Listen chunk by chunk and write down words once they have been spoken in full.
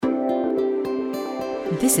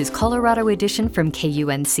This is Colorado Edition from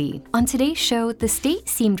KUNC. On today's show, the state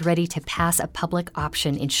seemed ready to pass a public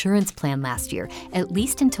option insurance plan last year, at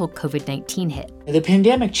least until COVID-19 hit. The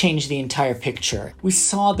pandemic changed the entire picture. We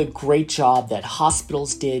saw the great job that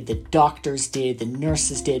hospitals did, the doctors did, the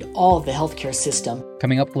nurses did, all of the healthcare system.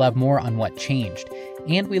 Coming up, we'll have more on what changed.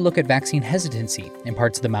 And we look at vaccine hesitancy in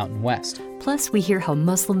parts of the Mountain West. Plus, we hear how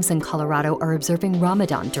Muslims in Colorado are observing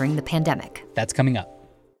Ramadan during the pandemic. That's coming up.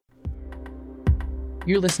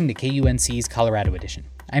 You're listening to KUNC's Colorado Edition.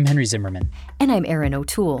 I'm Henry Zimmerman. And I'm Erin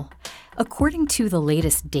O'Toole. According to the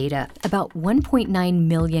latest data, about 1.9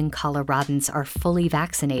 million Coloradans are fully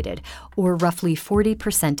vaccinated, or roughly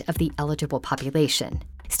 40% of the eligible population.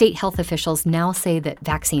 State health officials now say that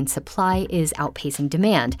vaccine supply is outpacing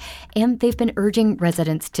demand, and they've been urging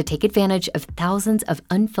residents to take advantage of thousands of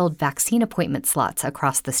unfilled vaccine appointment slots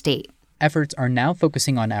across the state. Efforts are now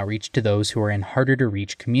focusing on outreach to those who are in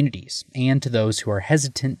harder-to-reach communities and to those who are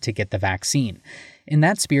hesitant to get the vaccine. In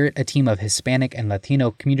that spirit, a team of Hispanic and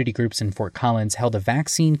Latino community groups in Fort Collins held a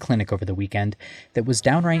vaccine clinic over the weekend that was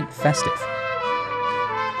downright festive.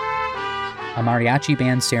 A mariachi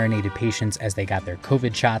band serenaded patients as they got their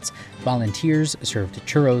COVID shots, volunteers served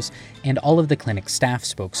churros, and all of the clinic staff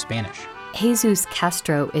spoke Spanish. Jesus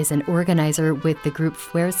Castro is an organizer with the group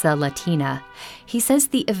Fuerza Latina. He says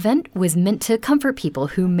the event was meant to comfort people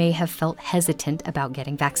who may have felt hesitant about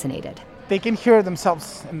getting vaccinated. They can hear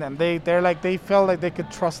themselves in them. They feel like they could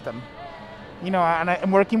trust them. And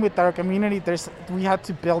I'm working with our community. We had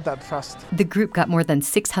to build that trust. The group got more than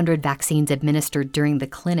 600 vaccines administered during the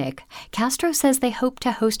clinic. Castro says they hope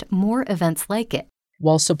to host more events like it.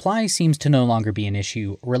 While supply seems to no longer be an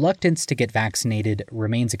issue, reluctance to get vaccinated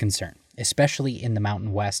remains a concern, especially in the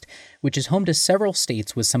Mountain West, which is home to several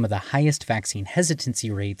states with some of the highest vaccine hesitancy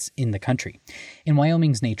rates in the country. In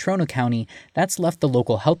Wyoming's Natrona County, that's left the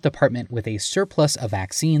local health department with a surplus of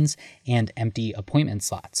vaccines and empty appointment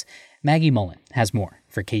slots. Maggie Mullen has more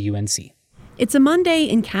for KUNC. It's a Monday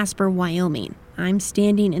in Casper, Wyoming. I'm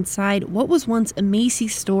standing inside what was once a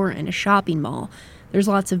Macy's store and a shopping mall. There's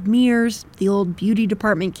lots of mirrors, the old beauty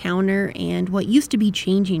department counter, and what used to be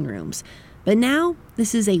changing rooms. But now,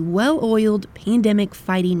 this is a well-oiled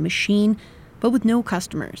pandemic-fighting machine, but with no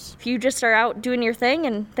customers. If you just are out doing your thing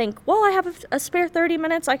and think, well, I have a spare 30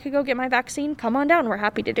 minutes, I could go get my vaccine, come on down, we're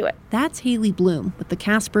happy to do it. That's Haley Bloom with the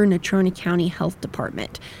Casper-Natrona County Health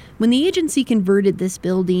Department. When the agency converted this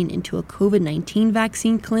building into a COVID-19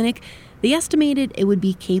 vaccine clinic, they estimated it would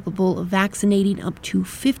be capable of vaccinating up to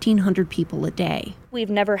 1,500 people a day.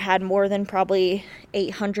 We've never had more than probably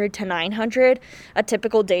 800 to 900. A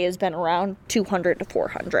typical day has been around 200 to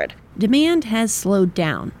 400. Demand has slowed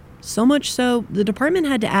down. So much so, the department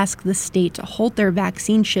had to ask the state to halt their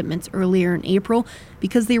vaccine shipments earlier in April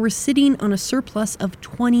because they were sitting on a surplus of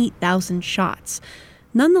 20,000 shots.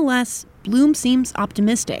 Nonetheless, Bloom seems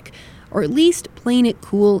optimistic, or at least playing it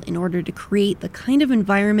cool in order to create the kind of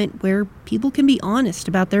environment where people can be honest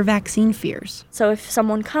about their vaccine fears. So if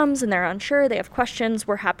someone comes and they're unsure, they have questions,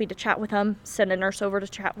 we're happy to chat with them, send a nurse over to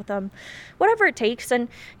chat with them, whatever it takes. And,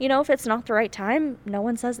 if it's not the right time, no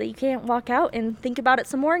one says that you can't walk out and think about it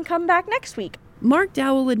some more and come back next week. Mark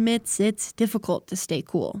Dowell admits it's difficult to stay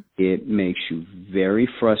cool. It makes you very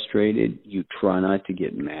frustrated. You try not to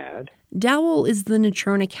get mad. Dowell is the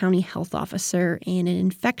Natrona County health officer and an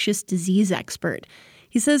infectious disease expert.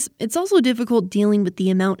 He says it's also difficult dealing with the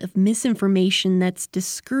amount of misinformation that's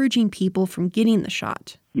discouraging people from getting the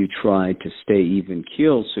shot. You try to stay even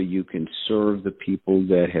keeled so you can serve the people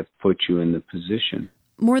that have put you in the position.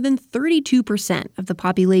 More than 32% of the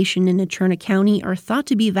population in Natrona County are thought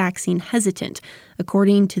to be vaccine hesitant,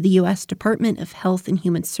 according to the U.S. Department of Health and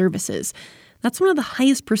Human Services. That's one of the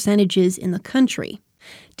highest percentages in the country.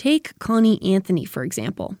 Take Connie Anthony, for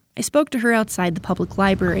example. I spoke to her outside the public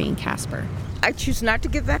library in Casper. I choose not to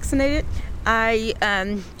get vaccinated. I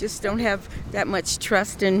just don't have that much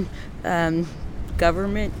trust in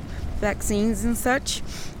government vaccines and such.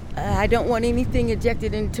 I don't want anything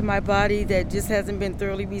injected into my body that just hasn't been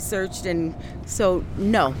thoroughly researched, and so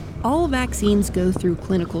no. All vaccines go through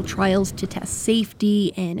clinical trials to test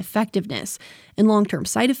safety and effectiveness, and long-term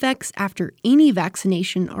side effects after any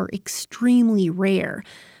vaccination are extremely rare.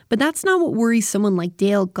 But that's not what worries someone like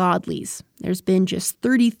Dale Godleys. There's been just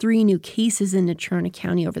 33 new cases in Natrona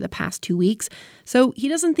County over the past 2 weeks, so he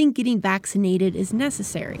doesn't think getting vaccinated is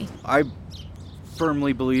necessary. I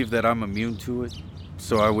firmly believe that I'm immune to it,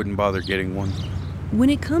 so I wouldn't bother getting one. When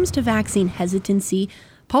it comes to vaccine hesitancy,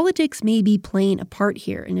 politics may be playing a part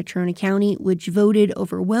here in Natrona County, which voted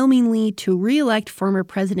overwhelmingly to re-elect former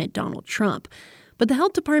President Donald Trump. But the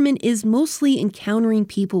health department is mostly encountering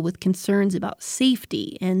people with concerns about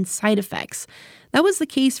safety and side effects. That was the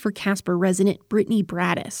case for Casper resident Brittany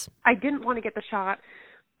Braddis. I didn't want to get the shot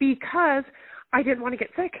because I didn't want to get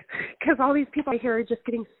sick, because all these people I hear are just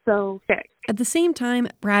getting so sick. At the same time,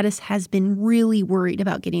 Braddis has been really worried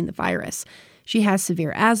about getting the virus. She has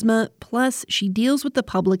severe asthma, plus she deals with the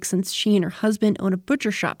public since she and her husband own a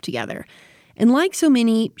butcher shop together. And like so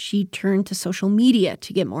many, she turned to social media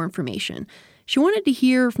to get more information. She wanted to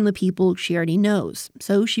hear from the people she already knows,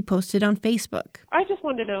 so she posted on Facebook. I just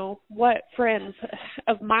wanted to know what friends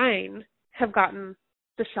of mine have gotten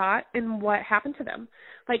the shot and what happened to them.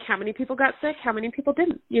 Like, how many people got sick, how many people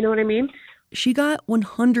didn't, you know what I mean? She got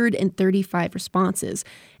 135 responses,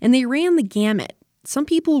 and they ran the gamut. Some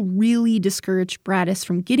people really discouraged Braddis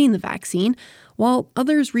from getting the vaccine, while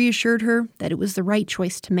others reassured her that it was the right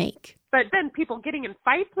choice to make. But then people getting in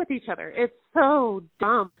fights with each other, it's so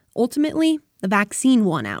dumb. Ultimately, the vaccine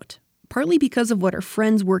won out, partly because of what her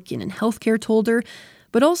friends working in healthcare told her,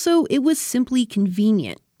 but also it was simply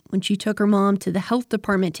convenient. When she took her mom to the health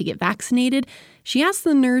department to get vaccinated, she asked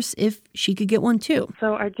the nurse if she could get one too.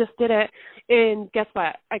 So I just did it, and guess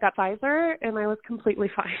what? I got Pfizer, and I was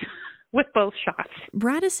completely fine with both shots.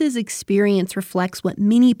 Braddis's experience reflects what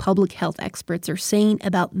many public health experts are saying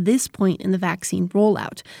about this point in the vaccine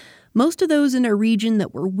rollout. Most of those in our region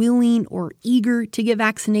that were willing or eager to get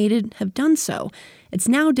vaccinated have done so. It's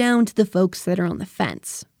now down to the folks that are on the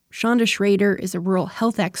fence. Shonda Schrader is a rural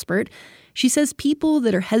health expert. She says people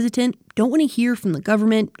that are hesitant don't want to hear from the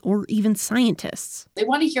government or even scientists. They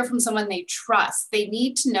want to hear from someone they trust. They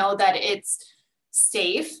need to know that it's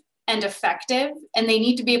safe and effective, and they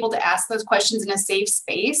need to be able to ask those questions in a safe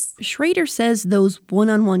space. Schrader says those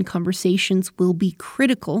one-on-one conversations will be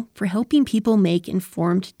critical for helping people make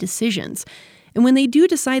informed decisions. And when they do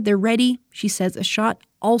decide they're ready, she says a shot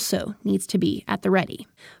also needs to be at the ready.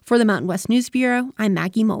 For the Mountain West News Bureau, I'm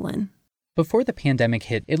Maggie Mullen. Before the pandemic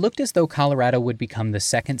hit, it looked as though Colorado would become the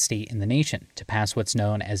second state in the nation to pass what's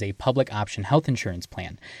known as a public option health insurance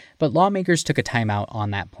plan. But lawmakers took a timeout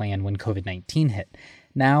on that plan when COVID-19 hit.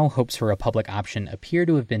 Now, hopes for a public option appear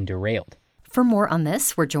to have been derailed. For more on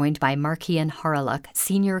this, we're joined by Markian Haraluk,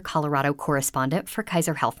 senior Colorado correspondent for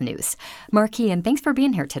Kaiser Health News. Markian, thanks for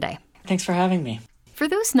being here today. Thanks for having me. For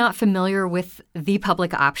those not familiar with the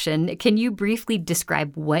public option, can you briefly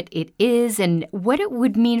describe what it is and what it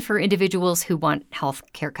would mean for individuals who want health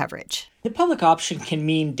care coverage? The public option can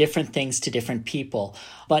mean different things to different people,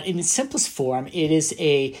 but in its simplest form, it is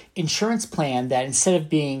an insurance plan that instead of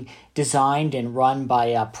being designed and run by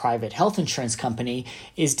a private health insurance company,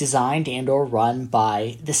 is designed and or run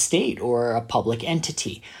by the state or a public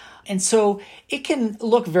entity. And so it can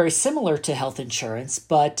look very similar to health insurance,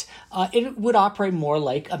 but it would operate more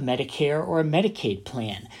like a Medicare or a Medicaid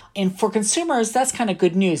plan. And for consumers, that's kind of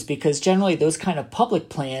good news because generally those kind of public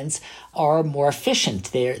plans are more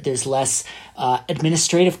efficient. There's less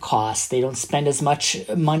administrative costs. They don't spend as much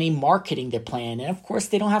money marketing their plan. And of course,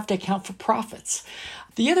 they don't have to account for profits.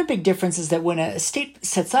 The other big difference is that when a state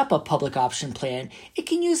sets up a public option plan, it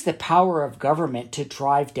can use the power of government to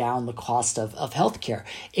drive down the cost of healthcare.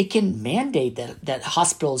 It can mandate that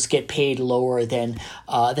hospitals get paid lower than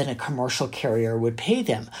a commercial carrier would pay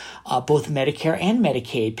them. Both Medicare and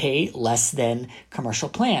Medicaid pay less than commercial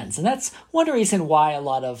plans. And that's one reason why a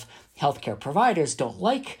lot of healthcare providers don't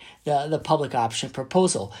like the public option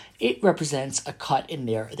proposal. It represents a cut in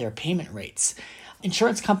their payment rates.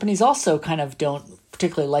 Insurance companies also kind of don't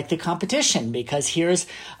particularly like the competition because here's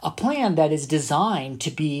a plan that is designed to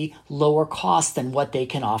be lower cost than what they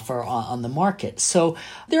can offer on the market. So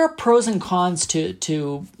there are pros and cons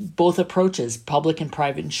to both approaches, public and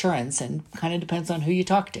private insurance, and kind of depends on who you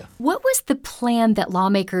talk to. What was the plan that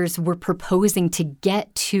lawmakers were proposing to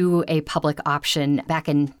get to a public option back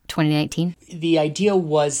in 2019? The idea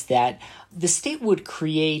was that the state would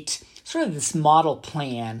create sort of this model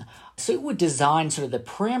plan. So it would design sort of the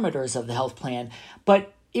parameters of the health plan,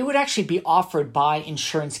 but it would actually be offered by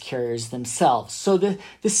insurance carriers themselves. So the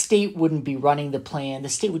state wouldn't be running the plan. The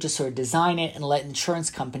state would just sort of design it and let insurance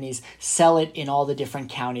companies sell it in all the different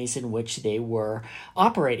counties in which they were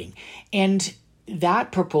operating. And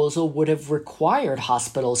that proposal would have required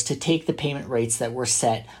hospitals to take the payment rates that were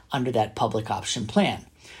set under that public option plan.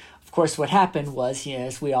 Of course, what happened was,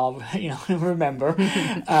 as we all, remember,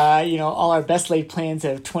 all our best laid plans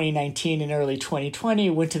of 2019 and early 2020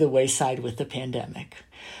 went to the wayside with the pandemic.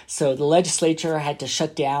 So the legislature had to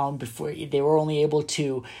shut down before they were only able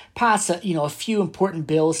to pass, a few important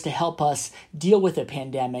bills to help us deal with the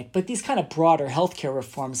pandemic. But these kind of broader healthcare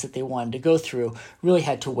reforms that they wanted to go through really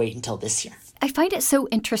had to wait until this year. I find it so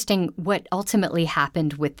interesting what ultimately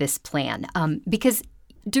happened with this plan, because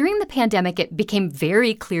during the pandemic, it became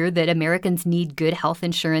very clear that Americans need good health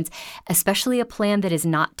insurance, especially a plan that is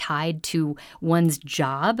not tied to one's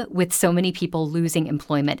job, with so many people losing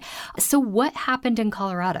employment. So what happened in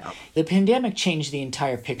Colorado? The pandemic changed the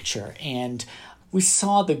entire picture, and we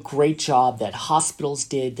saw the great job that hospitals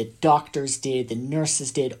did, that doctors did, the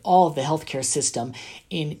nurses did, all of the healthcare system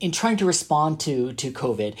in trying to respond to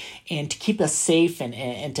COVID and to keep us safe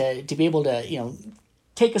and to be able to,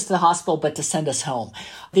 take us to the hospital, but to send us home.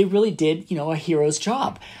 They really did, a hero's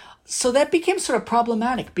job. So that became sort of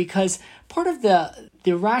problematic because part of the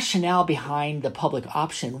rationale behind the public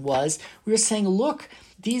option was we were saying, look,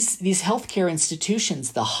 these healthcare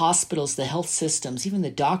institutions, the hospitals, the health systems, even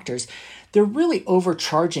the doctors, they're really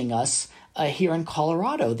overcharging us here in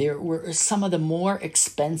Colorado. There were some of the more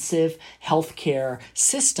expensive healthcare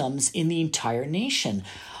systems in the entire nation.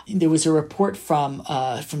 There was a report from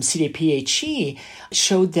CDPHE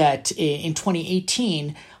showed that in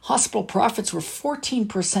 2018, hospital profits were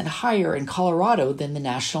 14% higher in Colorado than the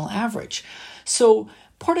national average. So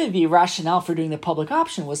part of the rationale for doing the public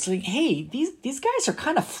option was like, hey, these guys are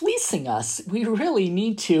kind of fleecing us. We really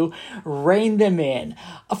need to rein them in.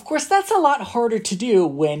 Of course, that's a lot harder to do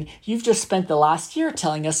when you've just spent the last year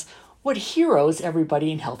telling us what heroes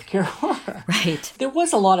everybody in healthcare were. Right. There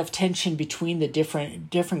was a lot of tension between the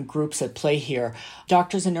different groups at play here.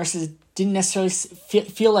 Doctors and nurses didn't necessarily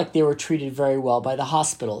feel like they were treated very well by the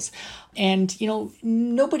hospitals. And,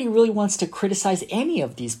 nobody really wants to criticize any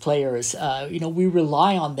of these players. We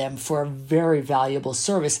rely on them for a very valuable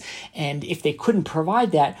service. And if they couldn't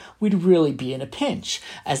provide that, we'd really be in a pinch,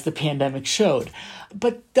 as the pandemic showed.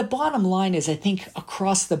 But the bottom line is, I think,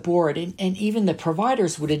 across the board, and even the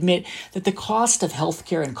providers would admit that the cost of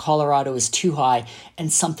healthcare in Colorado is too high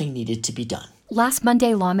and something needed to be done. Last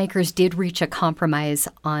Monday, lawmakers did reach a compromise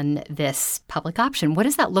on this public option. What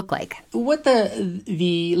does that look like? What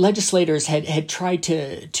the legislators had tried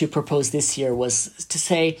to propose this year was to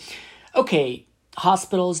say, okay,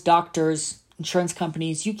 hospitals, doctors, insurance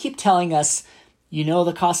companies, you keep telling us,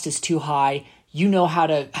 the cost is too high, how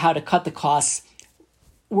to cut the costs.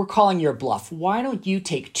 We're calling your bluff. Why don't you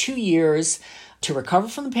take 2 years to recover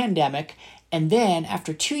from the pandemic, and then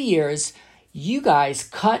after 2 years, you guys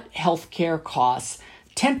cut healthcare costs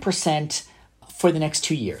 10% for the next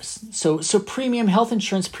 2 years. So health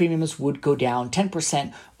insurance premiums would go down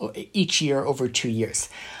 10% each year over 2 years.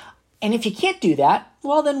 And if you can't do that,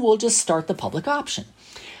 well, then we'll just start the public option.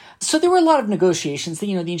 So there were a lot of negotiations.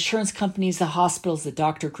 The insurance companies, the hospitals, the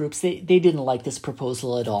doctor groups, they didn't like this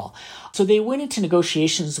proposal at all. So they went into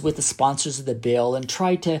negotiations with the sponsors of the bill and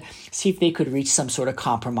tried to see if they could reach some sort of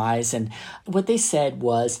compromise. And what they said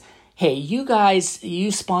was, hey,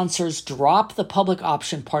 you sponsors, drop the public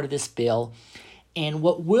option part of this bill. And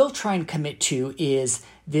what we'll try and commit to is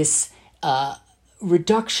this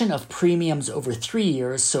reduction of premiums over 3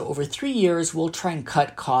 years. So over 3 years, we'll try and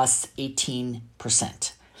cut costs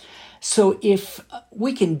 18%. So if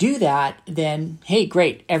we can do that, then, hey,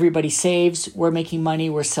 great, everybody saves, we're making money,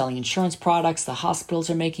 we're selling insurance products, the hospitals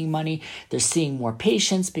are making money, they're seeing more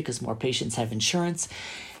patients because more patients have insurance.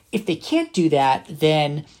 If they can't do that,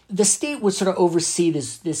 then the state would sort of oversee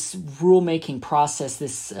this rulemaking process,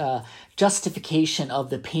 this justification of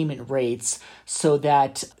the payment rates so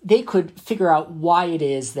that they could figure out why it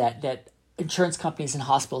is that insurance companies and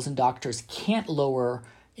hospitals and doctors can't lower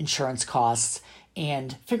insurance costs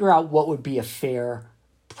and figure out what would be a fair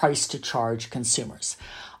price to charge consumers.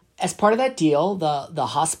 As part of that deal, the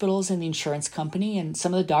hospitals and the insurance company and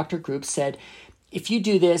some of the doctor groups said, if you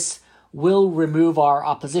do this, we'll remove our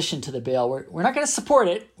opposition to the bill. We're not going to support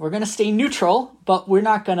it. We're going to stay neutral, but we're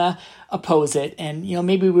not going to oppose it. And,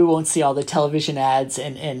 maybe we won't see all the television ads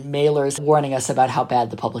and mailers warning us about how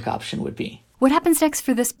bad the public option would be. What happens next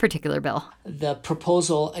for this particular bill? The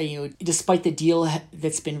proposal, despite the deal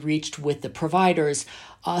that's been reached with the providers,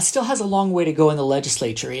 still has a long way to go in the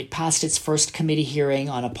legislature. It passed its first committee hearing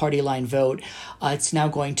on a party line vote. It's now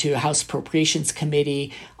going to House Appropriations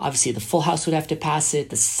Committee. Obviously, the full House would have to pass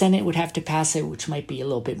it. The Senate would have to pass it, which might be a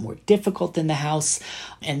little bit more difficult than the House.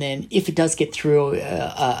 And then if it does get through,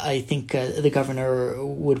 I think the governor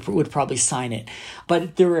would probably sign it.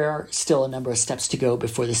 But there are still a number of steps to go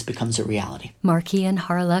before this becomes a reality. Markian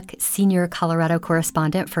Harlock, senior Colorado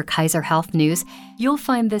correspondent for Kaiser Health News. You'll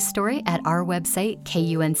find this story at our website,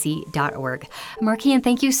 kunc.org. Markian,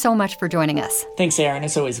 thank you so much for joining us. Thanks, Aaron.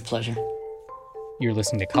 It's always a pleasure. You're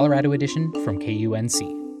listening to Colorado Edition from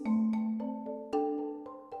KUNC.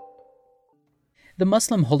 The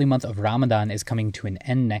Muslim holy month of Ramadan is coming to an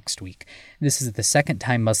end next week. This is the second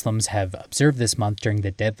time Muslims have observed this month during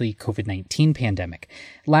the deadly COVID-19 pandemic.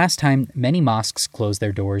 Last time, many mosques closed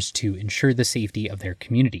their doors to ensure the safety of their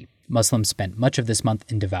community. Muslims spent much of this month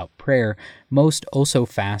in devout prayer. Most also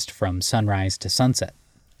fast from sunrise to sunset.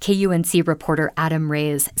 KUNC reporter Adam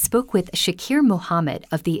Reyes spoke with Shakir Mohammed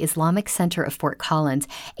of the Islamic Center of Fort Collins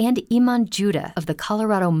and Iman Judah of the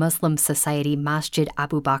Colorado Muslim Society Masjid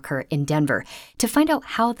Abu Bakr in Denver to find out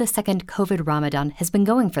how the second COVID Ramadan has been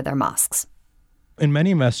going for their mosques. In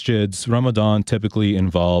many masjids, Ramadan typically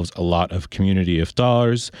involves a lot of community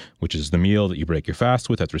iftars, which is the meal that you break your fast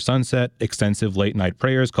with after sunset, extensive late-night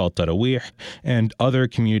prayers called tarawih, and other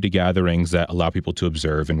community gatherings that allow people to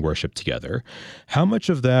observe and worship together. How much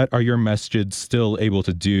of that are your masjids still able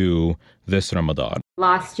to do this Ramadan?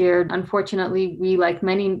 Last year, unfortunately, we, like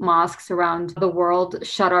many mosques around the world,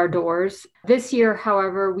 shut our doors. This year,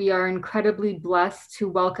 however, we are incredibly blessed to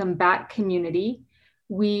welcome back community.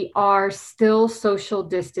 We are still social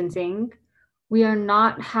distancing. We are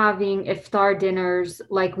not having iftar dinners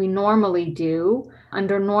like we normally do.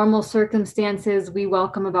 Under normal circumstances, we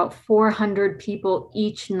welcome about 400 people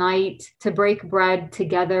each night to break bread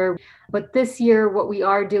together. But this year, what we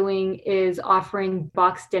are doing is offering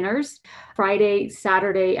box dinners Friday,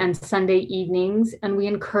 Saturday, and Sunday evenings. And we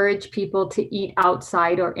encourage people to eat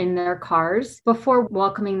outside or in their cars before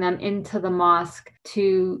welcoming them into the mosque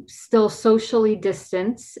to still socially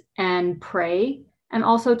distance and pray, and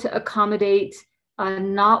also to accommodate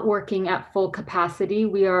not working at full capacity.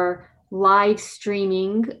 We are live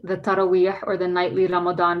streaming the Taraweeh or the nightly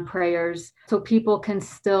Ramadan prayers so people can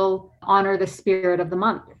still honor the spirit of the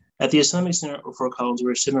month. At the Islamic Center of Fort Collins,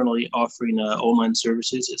 we're similarly offering online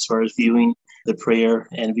services as far as viewing the prayer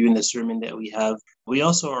and viewing the sermon that we have. We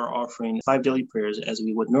also are offering 5 daily prayers as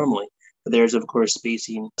we would normally. But there's, of course,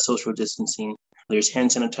 spacing, social distancing. There's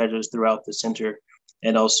hand sanitizers throughout the center.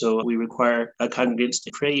 And also, we require congregants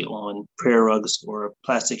to pray on prayer rugs or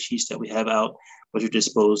plastic sheets that we have out, which are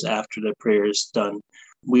disposed after the prayer is done.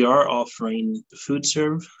 We are offering food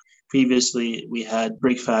serve. Previously, we had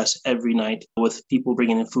breakfast every night with people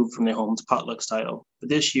bringing in food from their homes, potluck style. But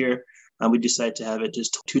this year, we decided to have it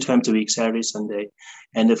just 2 times a week, Saturday, Sunday,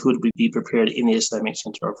 and the food would be prepared in the Islamic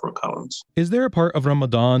Center of Fort Collins. Is there a part of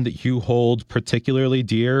Ramadan that you hold particularly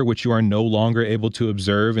dear, which you are no longer able to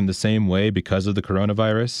observe in the same way because of the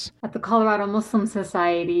coronavirus? At the Colorado Muslim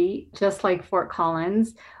Society, just like Fort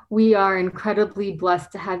Collins, we are incredibly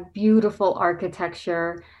blessed to have beautiful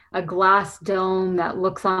architecture, a glass dome that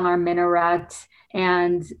looks on our minaret,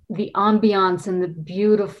 and the ambiance and the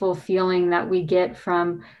beautiful feeling that we get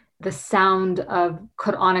from the sound of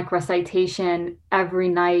Quranic recitation every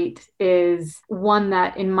night is one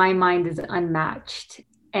that in my mind is unmatched.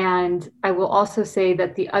 And I will also say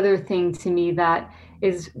that the other thing to me that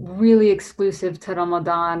is really exclusive to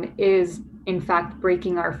Ramadan is, in fact,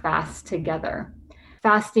 breaking our fast together.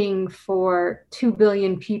 Fasting for 2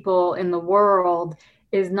 billion people in the world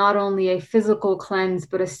is not only a physical cleanse,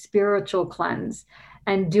 but a spiritual cleanse.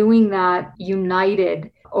 And doing that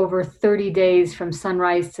united over 30 days from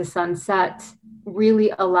sunrise to sunset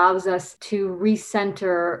really allows us to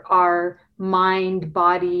recenter our mind,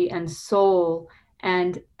 body, and soul,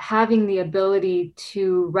 and having the ability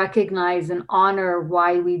to recognize and honor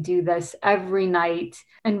why we do this every night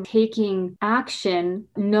and taking action,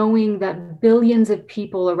 knowing that billions of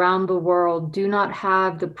people around the world do not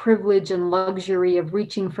have the privilege and luxury of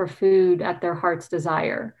reaching for food at their heart's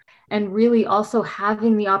desire. And really also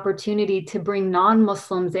having the opportunity to bring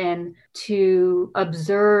non-Muslims in to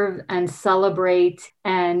observe and celebrate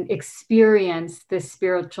and experience this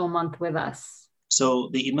spiritual month with us. So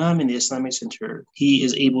the Imam in the Islamic Center, he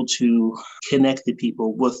is able to connect the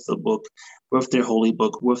people with the book, with their holy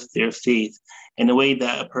book, with their faith, in a way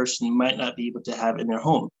that a person might not be able to have in their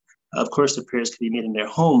home. Of course, the prayers can be made in their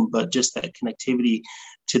home, but just that connectivity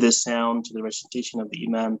to the sound, to the recitation of the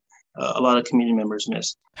Imam, a lot of community members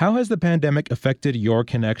miss. How has the pandemic affected your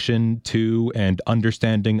connection to and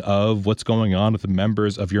understanding of what's going on with the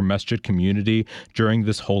members of your masjid community during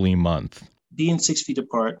this holy month? Being 6 feet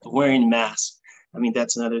apart, wearing masks, I mean,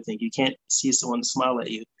 that's another thing. You can't see someone smile at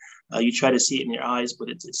you. You try to see it in your eyes, but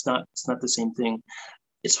it's not the same thing.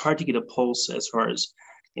 It's hard to get a pulse as far as,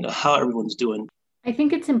 how everyone's doing. I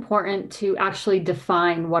think it's important to actually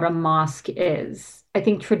define what a mosque is. I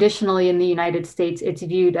think traditionally in the United States, it's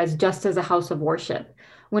viewed as just as a house of worship,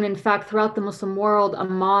 when in fact, throughout the Muslim world, a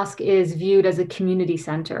mosque is viewed as a community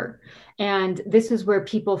center. And this is where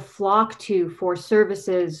people flock to for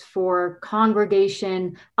services, for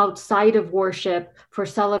congregation outside of worship, for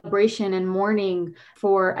celebration and mourning,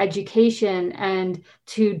 for education, and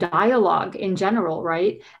to dialogue in general,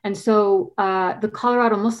 right? And so the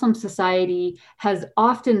Colorado Muslim Society has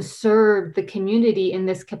often served the community in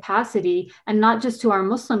this capacity, and not just to our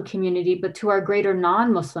Muslim community, but to our greater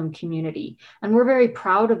non-Muslim community. And we're very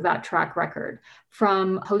proud of that track record,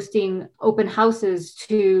 from hosting open houses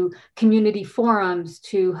to community forums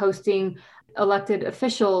to hosting elected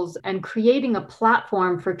officials and creating a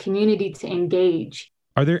platform for community to engage.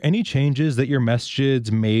 Are there any changes that your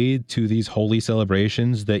masjids made to these holy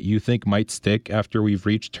celebrations that you think might stick after we've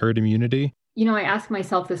reached herd immunity? You know, I ask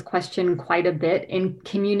myself this question quite a bit in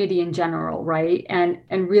community in general, right? And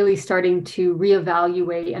really starting to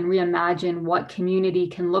reevaluate and reimagine what community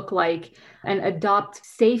can look like and adopt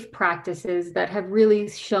safe practices that have really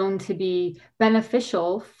shown to be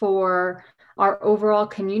beneficial for our overall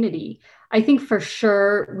community. I think for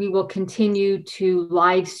sure we will continue to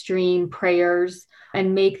live stream prayers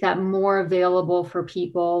and make that more available for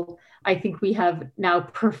people. I think we have now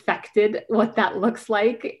perfected what that looks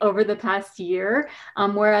like over the past year,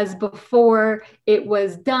 whereas before it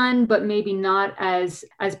was done, but maybe not as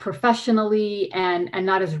professionally and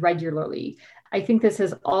not as regularly. I think this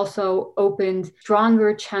has also opened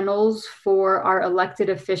stronger channels for our elected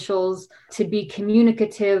officials to be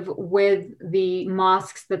communicative with the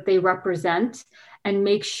mosques that they represent and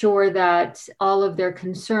make sure that all of their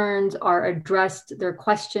concerns are addressed, their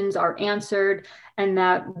questions are answered, and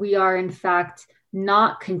that we are in fact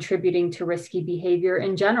not contributing to risky behavior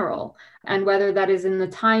in general. And whether that is in the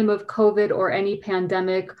time of COVID or any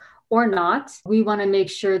pandemic or not, we want to make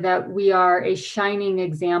sure that we are a shining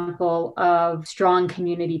example of strong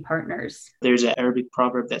community partners. There's an Arabic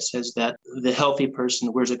proverb that says that the healthy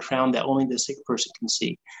person wears a crown that only the sick person can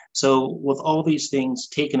see. So with all these things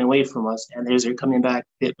taken away from us, and as they're coming back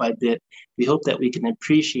bit by bit, we hope that we can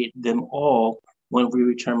appreciate them all when we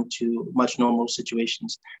return to much normal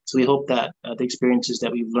situations. So we hope that the experiences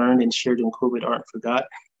that we've learned and shared in COVID aren't forgot,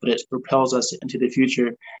 but it propels us into the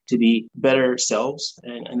future to be better selves.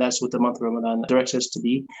 And that's what the month of Ramadan directs us to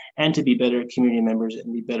be, and to be better community members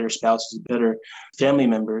and be better spouses, better family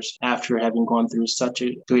members after having gone through such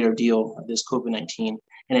a great ordeal of this COVID-19.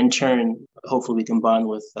 And in turn, hopefully we can bond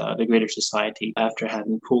with the greater society after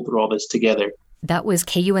having pulled through all this together. That was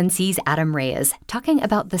KUNC's Adam Reyes talking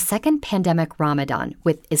about the second pandemic Ramadan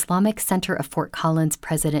with Islamic Center of Fort Collins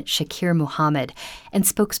President Shakir Muhammad and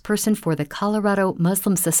spokesperson for the Colorado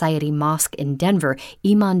Muslim Society Mosque in Denver,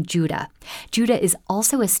 Iman Judah. Judah is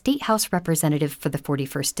also a state house representative for the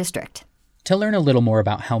 41st District. To learn a little more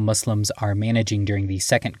about how Muslims are managing during the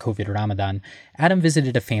second COVID Ramadan, Adam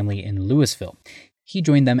visited a family in Louisville. He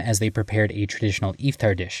joined them as they prepared a traditional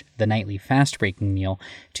iftar dish, the nightly fast-breaking meal,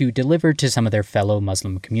 to deliver to some of their fellow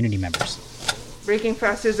Muslim community members. Breaking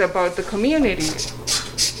fast is about the community.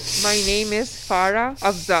 My name is Farah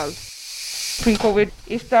Afzal. Pre-COVID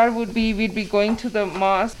iftar we'd be going to the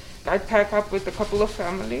mosque. I'd pack up with a couple of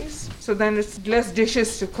families. So then it's less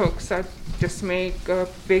dishes to cook. So I'd just make a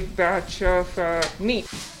big batch of meat.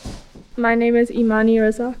 My name is Imani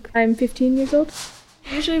Razak. I'm 15 years old.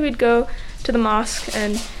 Usually we'd go to the mosque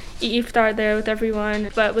and eat iftar there with everyone,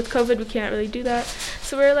 but with COVID we can't really do that.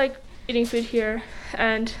 So we're eating food here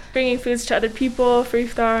and bringing foods to other people for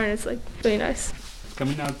iftar, and it's really nice. It's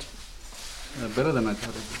coming out better than I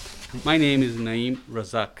thought it would. My name is Naeem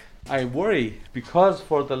Razak. I worry because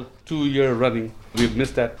for the 2 year running we've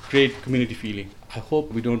missed that great community feeling. I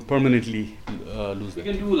hope we don't permanently lose that.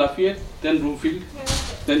 We can do Lafayette, then Broomfield,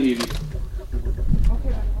 then Erie.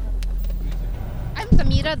 I'm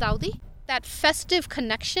Samira Daudi. That festive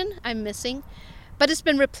connection I'm missing, but it's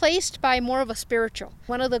been replaced by more of a spiritual.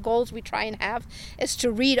 One of the goals we try and have is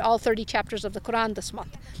to read all 30 chapters of the Quran this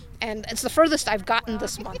month, and it's the furthest I've gotten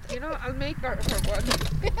this month. I'll make her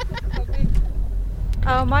one.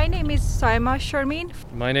 My name is Saima Sharmin.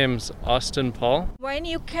 My name's Austin Paul. When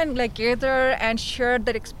you can gather and share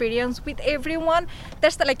that experience with everyone,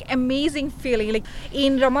 that's the amazing feeling.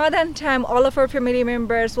 In Ramadan time, all of our family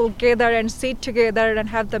members will gather and sit together and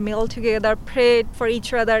have the meal together, pray for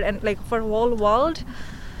each other and for the whole world.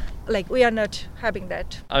 We are not having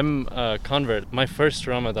that. I'm a convert. My first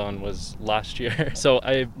Ramadan was last year, so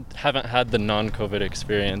I haven't had the non-COVID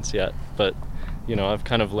experience yet, but I've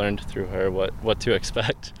kind of learned through her what to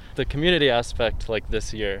expect. The community aspect, like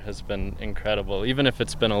this year, has been incredible, even if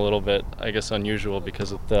it's been a little bit, I guess, unusual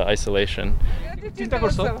because of the isolation. Thank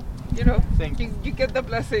you. You get the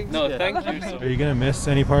blessings. No, thank you. Are you going to miss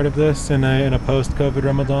any part of this in a post-COVID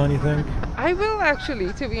Ramadan, you think? I will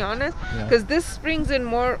actually, to be honest, because this brings in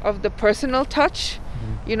more of the personal touch.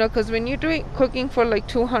 Because when you're doing cooking for like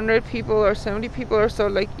 200 people or 70 people or so,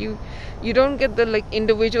 like you don't get the like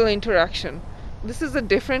individual interaction. This is a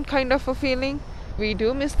different kind of a feeling. We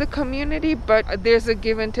do miss the community, but there's a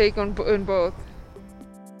give and take on both.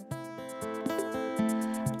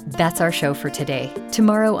 That's our show for today.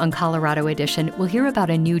 Tomorrow on Colorado Edition, we'll hear about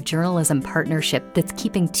a new journalism partnership that's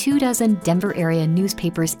keeping 24 Denver area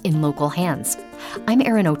newspapers in local hands. I'm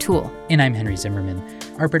Erin O'Toole. And I'm Henry Zimmerman.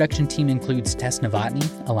 Our production team includes Tess Novotny,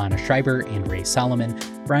 Alana Schreiber, and Ray Solomon.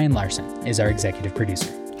 Brian Larson is our executive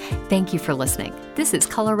producer. Thank you for listening. This is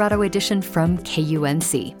Colorado Edition from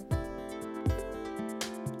KUNC.